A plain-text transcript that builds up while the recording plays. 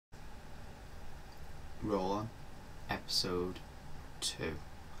roll on episode 2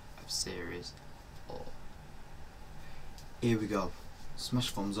 of series 4. Here we go.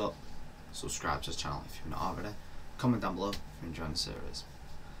 Smash thumbs up, subscribe to the channel if you're not already, comment down below if you're enjoying the series.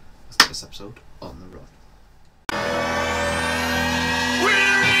 Let's get this episode on the run.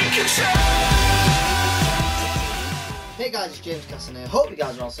 Hey guys, it's James Cassin here. Hope you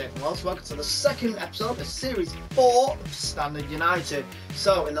guys are all safe and well. So welcome to the second episode of Series 4 of Standard United.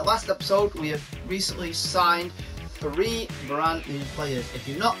 So in the last episode we have recently signed 3 brand new players. If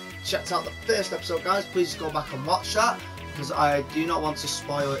you've not checked out the first episode, guys, please go back and watch that, because I do not want to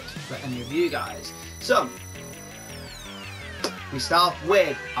spoil it for any of you guys. So we start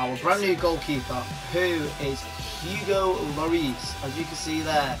with our brand new goalkeeper, who is Hugo Lloris. As you can see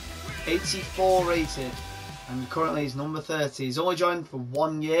there, 84 rated. And currently he's number 30. He's only joined for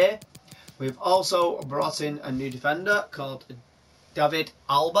 1 year. We've also brought in a new defender called David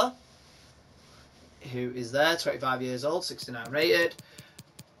Alba, who is there, 25 years old, 69 rated.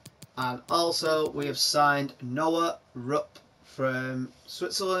 And also we have signed Noah Rupp from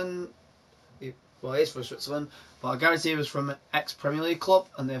Switzerland. Well, he is from Switzerland, but I guarantee he was from an ex-Premier League club,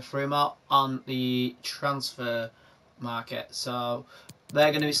 and they threw him out on the transfer market. So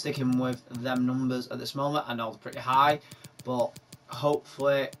they're going to be sticking with them numbers at this moment. I know they're pretty high, but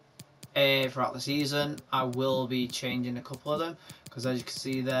hopefully throughout the season I will be changing a couple of them, because as you can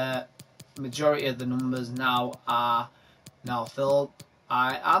see there, majority of the numbers now are filled.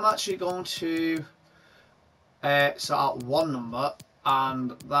 I am actually going to sort out one number,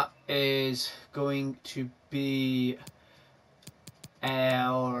 and that is going to be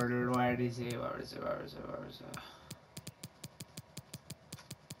where is it?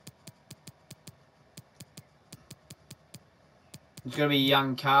 It's going to be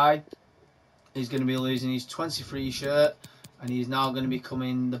Yang Kai. He's going to be losing his 23 shirt, and he's now going to be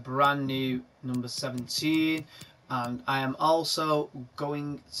becoming the brand new number 17. And I am also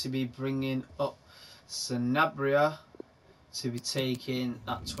going to be bringing up Sanabria to be taking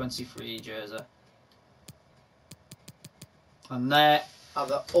that 23 jersey. And they are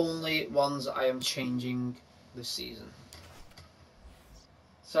the only ones I am changing this season.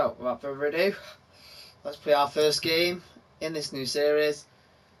 So without further ado, let's play our first game in this new series,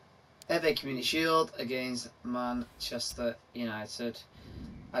 FA Community Shield against Manchester United.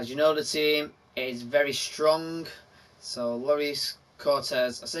 As you know, the team is very strong. So Lloris,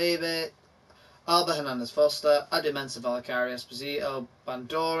 Cortez, Acebe, Alba, Hernandez, Foster, Adimenta, Valkyrie, Esposito,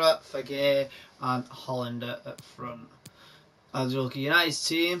 Bandora, Fagir, and Hollander at front. As you look at United's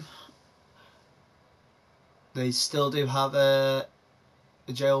team, they still do have a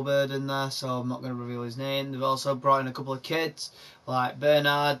jailbird in there, so I'm not going to reveal his name. They've also brought in a couple of kids like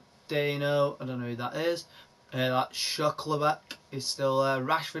Bernard, Dano, I don't know who that is. That Shoklovek is still there.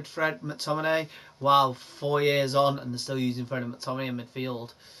 Rashford, Fred, McTominay. Wow, 4 years on and they're still using Fred and McTominay in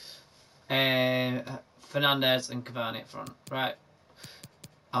midfield. Fernandez and Cavani at front. Right,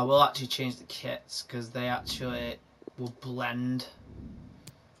 I will actually change the kits because they actually will blend.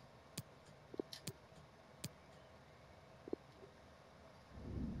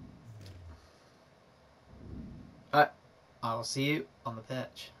 Right, I will see you on the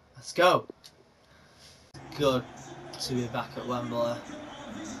pitch. Let's go. Good to be back at Wembley.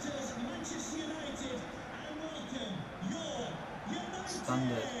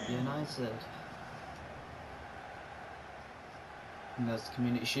 Standard United. And there's the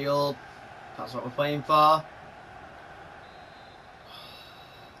Community Shield. That's what we're playing for.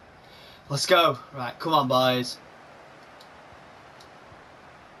 Let's go. Right, come on, boys.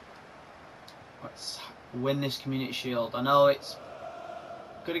 Let's win this Community Shield. I know it's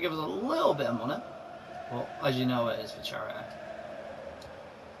going to give us a little bit of money, but as you know, it is for charity.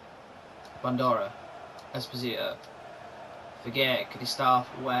 Bandora, Esposito. Forget, could he start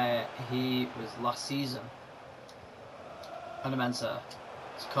where he was last season? Adimenta.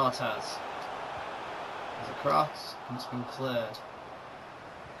 It's Cortez. There's a cross, and it's been cleared.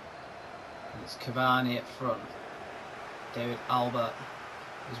 And it's Cavani at front. David Albert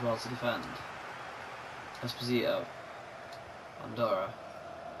as well to defend. Esposito. Bandora.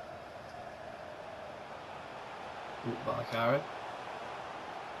 Valkyrie.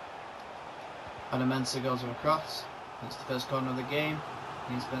 Adimenta goes across. It's the first corner of the game.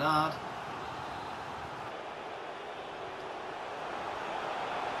 He's Bernard.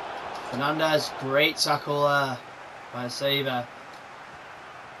 Fernandez, great tackle there by Saber.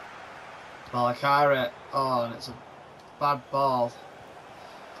 Valkyrie. Oh, and it's a bad ball.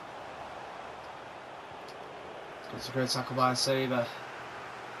 It's a great tackle by Saber.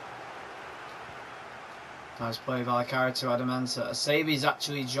 Nice play, Valkyrie to Adimenta. Saber's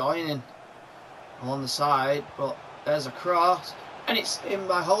actually joining on the side, but there's a cross, and it's in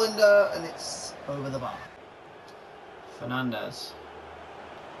by Hollander, and it's over the bar. Fernandez.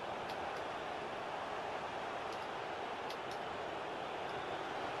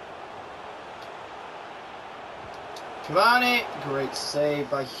 Cavani, great save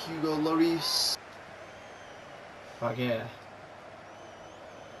by Hugo Lloris. Faguer.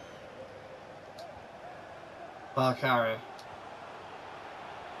 Valkyrie.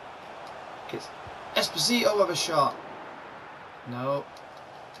 It's Esposito with a shot. No.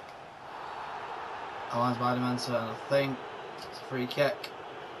 Alan's by Dementor, and I think it's a free kick.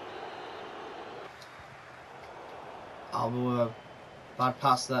 Alba with a bad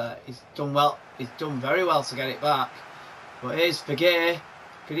pass there. He's done well. He's done very well to get it back. But here's Faguer.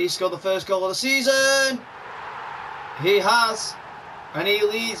 Could he score the first goal of the season? He has. And he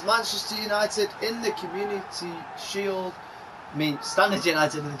leads Manchester United in the Community Shield. I mean, Standard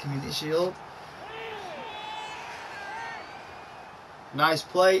United in the Community Shield. Nice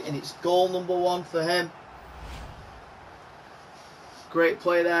play, and it's goal number 1 for him. Great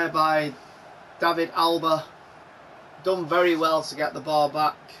play there by David Alba. Done very well to get the ball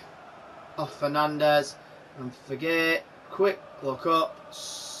back off Fernandez. And Faguer, quick look up,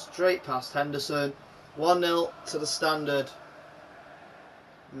 straight past Henderson. 1-0 to the Standard.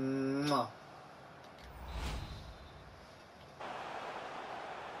 Mwah.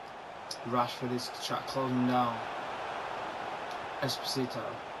 Rashford is closing down. Esposito.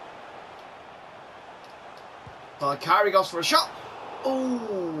 Valkyrie goes for a shot.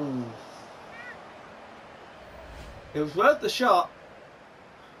 Ooh. It was worth the shot.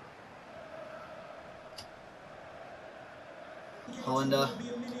 Hollander.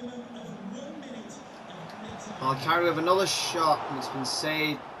 Valkyrie with another shot, and it's been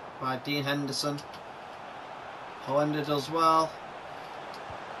saved by Dean Henderson. Hollander does well.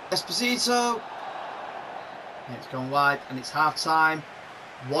 Esposito. It's gone wide, and it's half time.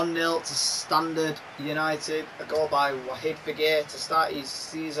 1-0 to Standard United. A goal by Wahid Faguer to start his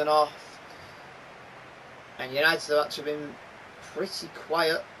season off. And United have actually been pretty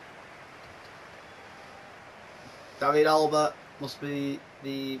quiet. David Alba must be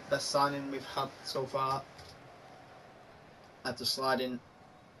the best signing we've had so far. After sliding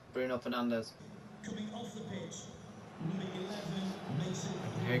Bruno Fernandes. Coming off the pitch, number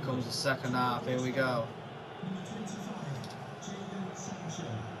 11, here comes the second half. Here we go.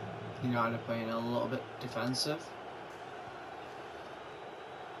 United are playing a little bit defensive.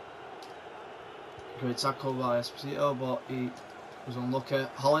 Great tackle by Esposito, but he was unlucky.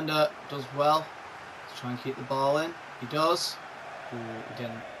 Hollander does well to try and keep the ball in. He does. Ooh, he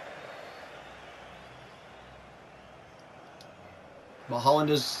didn't. But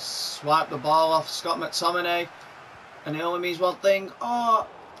Hollander's swiped the ball off Scott McTominay, and it only means one thing. Oh,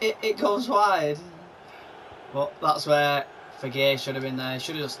 it goes wide. But that's where Faguer should have been there. He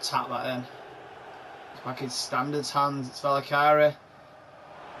should have just tapped that in. It's back in Standard's hands. It's Valkyrie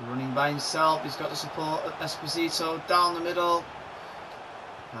running by himself. He's got the support of Esposito down the middle.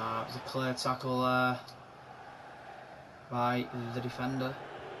 It was a clear tackle there by the defender.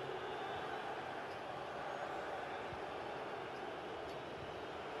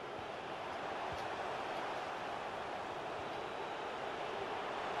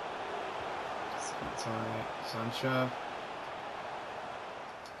 Sancho.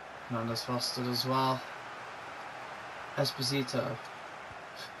 Hernandez fostered as well. Esposito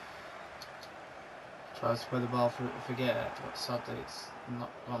tries to play the ball for Faguer, but sadly it's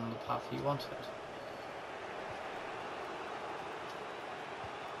not on the path he wanted.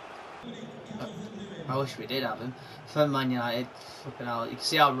 I wish we did have him. For Man United, flipping out. You can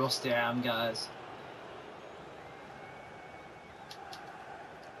see how rusty I am, guys.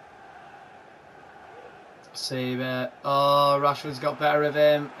 Save it. Oh, Rashford's got better of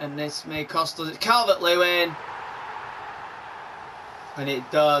him, and this may cost us. It's Calvert-Lewin, and it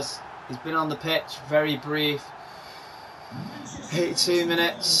does. He's been on the pitch, very brief. 82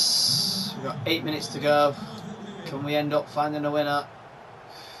 minutes. We've got 8 minutes to go. Can we end up finding a winner?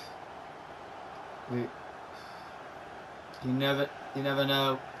 You never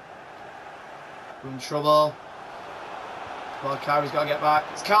know. We're in trouble. Valkyrie's got to get back.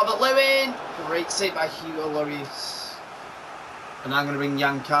 It's Calvert-Lewin. Great save by Hugo Lloris. And I'm going to bring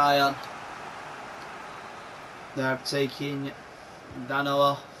Yankai on. They're taking Dano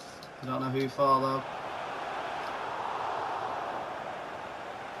off. I don't know who for though.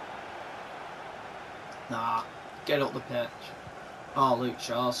 Nah, get up the pitch. Oh, Luke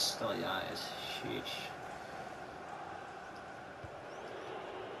Shaw's still United. Sheesh.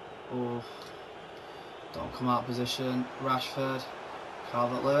 Oh. Don't come out of position. Rashford.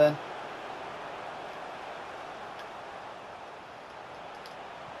 Calvert-Lewin.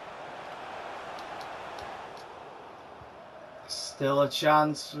 Still a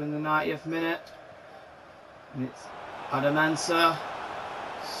chance in the 90th minute. And it's Adamensa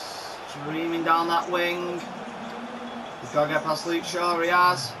streaming down that wing. He's got to get past Luke Shaw. He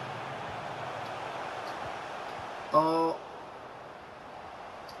has. Oh.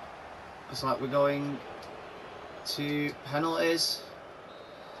 Looks like we're going to penalties.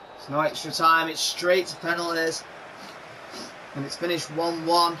 There's no extra time. It's straight to penalties. And it's finished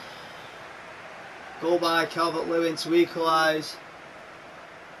 1-1. Goal by Calvert-Lewin to equalise.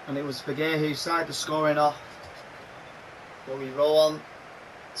 And it was Figueiredo who started the scoring off. But we roll on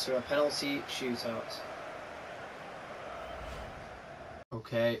to a penalty shootout.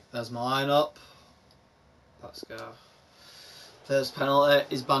 Okay, there's my lineup. Let's go. First penalty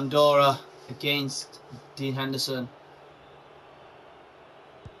is Bandora against Dean Henderson.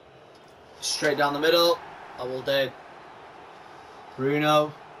 Straight down the middle. I will do.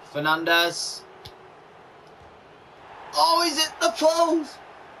 Bruno Fernandes. Oh, is it the post?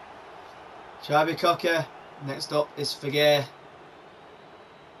 Xavi Coque. Next up is Figueiredo.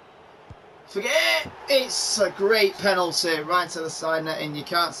 Figueiredo! It's a great penalty. Right to the side netting. You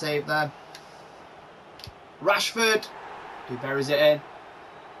can't save them. Rashford. Who buries it in.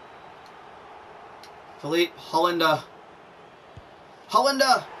 Philippe Hollander.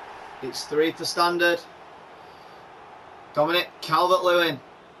 Hollander! It's 3 for Standard. Dominic Calvert-Lewin.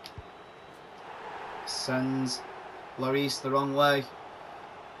 Sends Lloris the wrong way.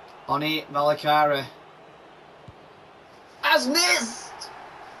 Oni Valakari. Has missed!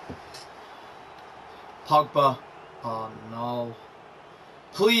 Pogba. Oh no.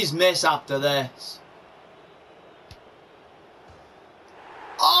 Please miss after this.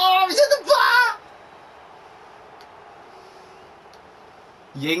 Oh, he's in the bar!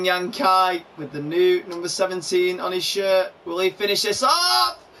 Yin Yang Kai with the new number 17 on his shirt. Will he finish this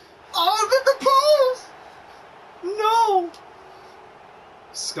off? Oh, with the post! No!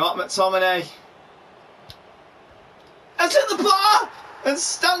 Scott McTominay. Has hit the bar! And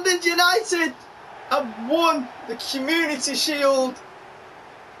Standard United have won the Community Shield.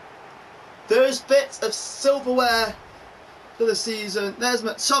 There's bits of silverware for the season. There's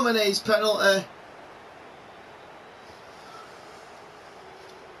McTominay's penalty.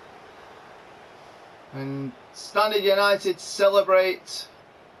 And Standard United celebrate.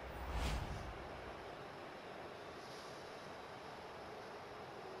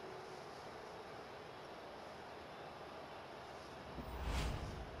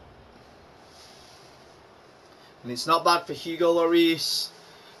 And it's not bad for Hugo Lloris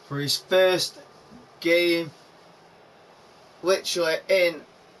for his first game literally in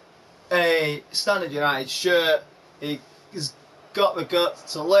a Standard United shirt. He has got the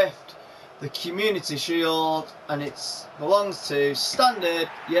guts to lift the Community Shield, and it belongs to Standard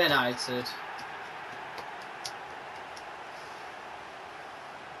United.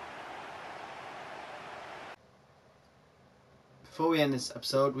 Before we end this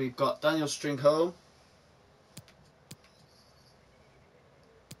episode, we've got Daniel Stringhome.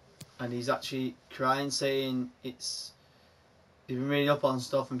 And he's actually crying, saying he's been reading up on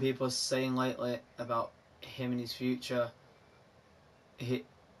stuff, and people are saying lately about him and his future. He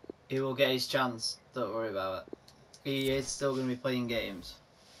will get his chance, don't worry about it. He is still going to be playing games.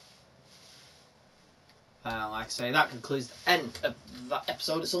 Like I say, that concludes the end of that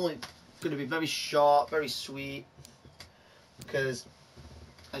episode. It's only going to be very short, very sweet, because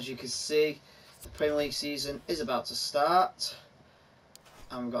as you can see, the Premier League season is about to start.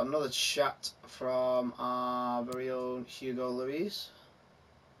 And we've got another chat from our very own Hugo Lloris.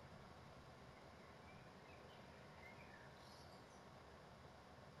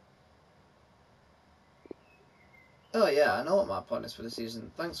 Oh yeah, I know what my point is for the season.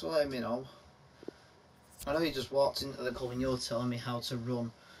 Thanks for letting me know. I know you just walked into the club and you're telling me how to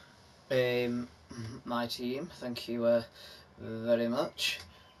run my team. Thank you very much.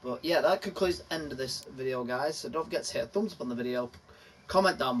 But yeah, that concludes the end of this video, guys. So don't forget to hit a thumbs up on the video.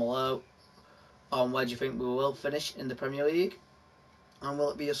 Comment down below on where do you think we will finish in the Premier League, and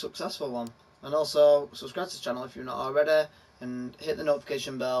will it be a successful one. And also subscribe to the channel if you're not already, and hit the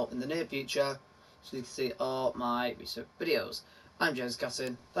notification bell in the near future so you can see all my recent videos. I'm James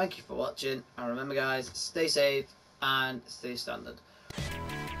Cassin, thank you for watching, and remember guys, stay safe and stay standard.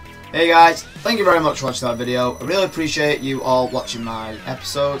 Hey guys, thank you very much for watching that video. I really appreciate you all watching my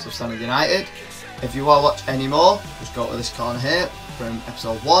episodes of Standard United. If you want to watch any more, just go to this corner here from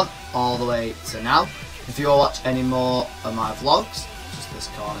episode 1 all the way to now. If you want to watch any more of my vlogs, just this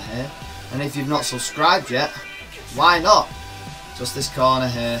corner here. And if you've not subscribed yet, why not? Just this corner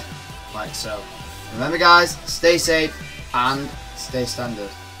here, like so. Remember guys, stay safe and stay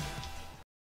standard.